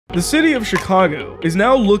The city of Chicago is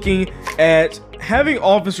now looking at having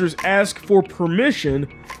officers ask for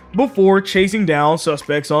permission before chasing down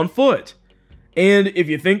suspects on foot. And if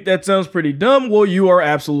you think that sounds pretty dumb, well, you are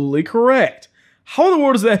absolutely correct. How in the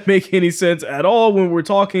world does that make any sense at all when we're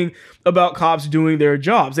talking about cops doing their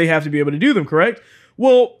jobs? They have to be able to do them, correct?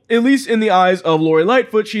 Well, at least in the eyes of Lori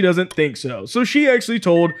Lightfoot, she doesn't think so. So she actually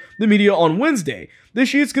told the media on Wednesday that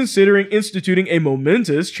she is considering instituting a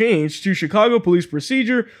momentous change to Chicago police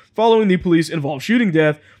procedure following the police-involved shooting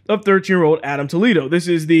death of 13-year-old Adam Toledo. This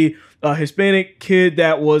is the Hispanic kid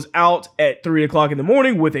that was out at 3 o'clock in the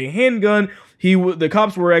morning with a handgun. The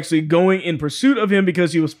cops were actually going in pursuit of him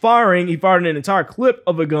because he was firing. He fired an entire clip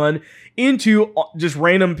of a gun into just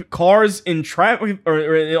random cars in traffic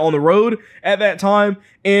or on the road at that time.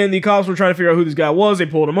 And the cops were trying to figure out who this guy was. They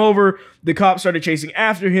pulled him over. The cops started chasing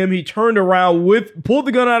after him. He turned around pulled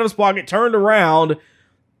the gun out of his pocket, turned around,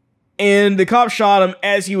 and the cop shot him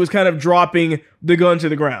as he was kind of dropping the gun to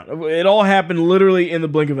the ground. It all happened literally in the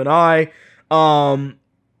blink of an eye.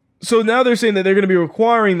 So now they're saying that they're going to be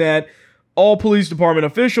requiring that all police department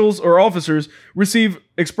officials or officers receive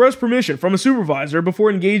express permission from a supervisor before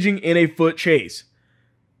engaging in a foot chase.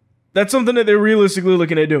 That's something that they're realistically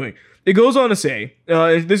looking at doing. It goes on to say,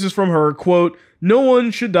 this is from her, quote, "No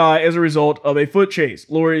one should die as a result of a foot chase,"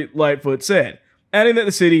 Lori Lightfoot said, adding that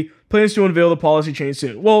the city plans to unveil the policy change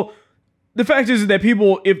soon. Well, the fact is that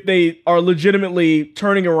people, if they are legitimately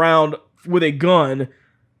turning around with a gun,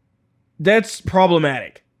 that's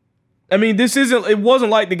problematic. I mean, it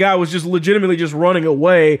wasn't like the guy was just legitimately just running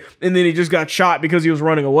away and then he just got shot because he was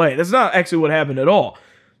running away. That's not actually what happened at all.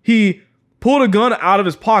 He pulled a gun out of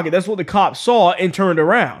his pocket. That's what the cop saw and turned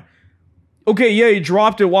around. Okay, yeah, he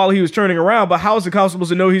dropped it while he was turning around, but how is the cop supposed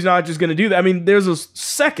to know he's not just going to do that? I mean, there's a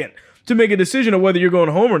second to make a decision of whether you're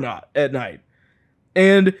going home or not at night.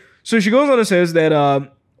 And so she goes on and says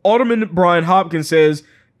that Alderman Brian Hopkins says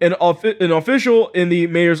an official in the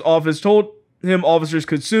mayor's office told him officers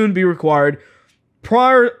could soon be required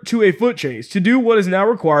prior to a foot chase to do what is now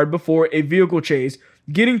required before a vehicle chase,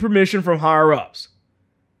 getting permission from higher ups.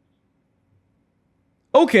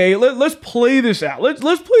 Okay, let's play this out. Let's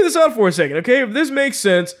play this out for a second, okay? If this makes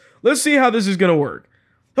sense, let's see how this is going to work.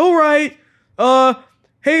 All right,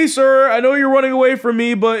 hey sir, I know you're running away from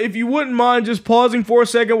me, but if you wouldn't mind just pausing for a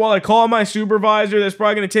second while I call my supervisor, that's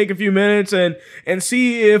probably going to take a few minutes, and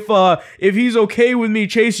see if he's okay with me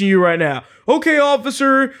chasing you right now. Okay,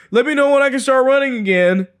 officer, let me know when I can start running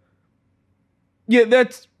again. Yeah,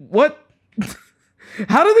 that's what?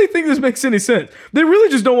 How do they think this makes any sense? They really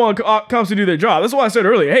just don't want cops to do their job. That's why I said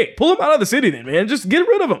earlier, hey, pull them out of the city then, man. Just get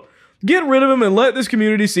rid of them. Get rid of them and let this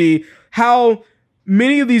community see how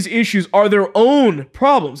many of these issues are their own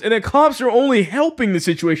problems and that cops are only helping the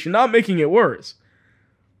situation, not making it worse.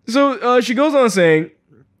 So she goes on saying,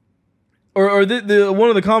 one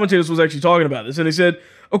of the commentators was actually talking about this, and he said,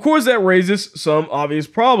 of course that raises some obvious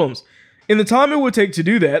problems. In the time it would take to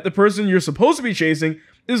do that, the person you're supposed to be chasing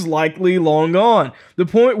is likely long gone. The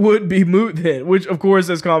point would be moot then, which of course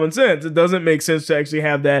is common sense. It doesn't make sense to actually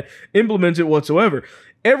have that implemented whatsoever.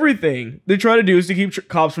 Everything they try to do is to keep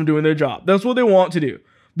cops from doing their job. That's what they want to do.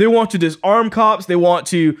 They want to disarm cops. They want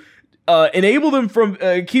to enable them from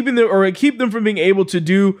keep them from being able to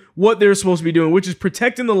do what they're supposed to be doing, which is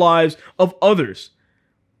protecting the lives of others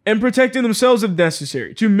and protecting themselves if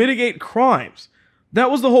necessary to mitigate crimes. That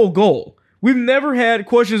was the whole goal. We've never had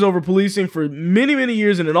questions over policing for many, many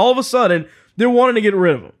years, and then all of a sudden, they're wanting to get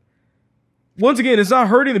rid of them. Once again, it's not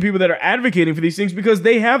hurting the people that are advocating for these things because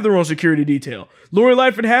they have their own security detail. Lori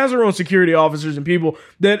Lightfoot has her own security officers and people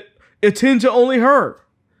that attend to only her.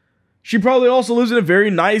 She probably also lives in a very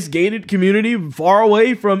nice gated community far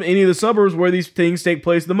away from any of the suburbs where these things take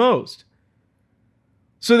place the most.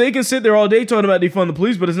 So they can sit there all day talking about defund the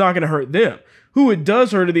police, but it's not going to hurt them. Who it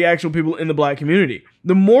does hurt are the actual people in the black community.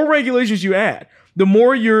 The more regulations you add, the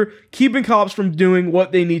more you're keeping cops from doing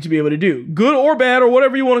what they need to be able to do. Good or bad or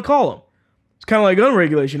whatever you want to call them. It's kind of like gun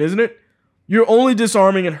regulation, isn't it? You're only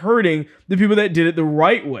disarming and hurting the people that did it the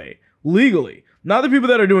right way, legally, not the people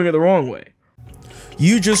that are doing it the wrong way.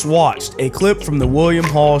 You just watched a clip from The William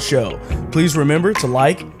Hall Show. Please remember to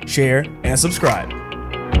like, share, and subscribe.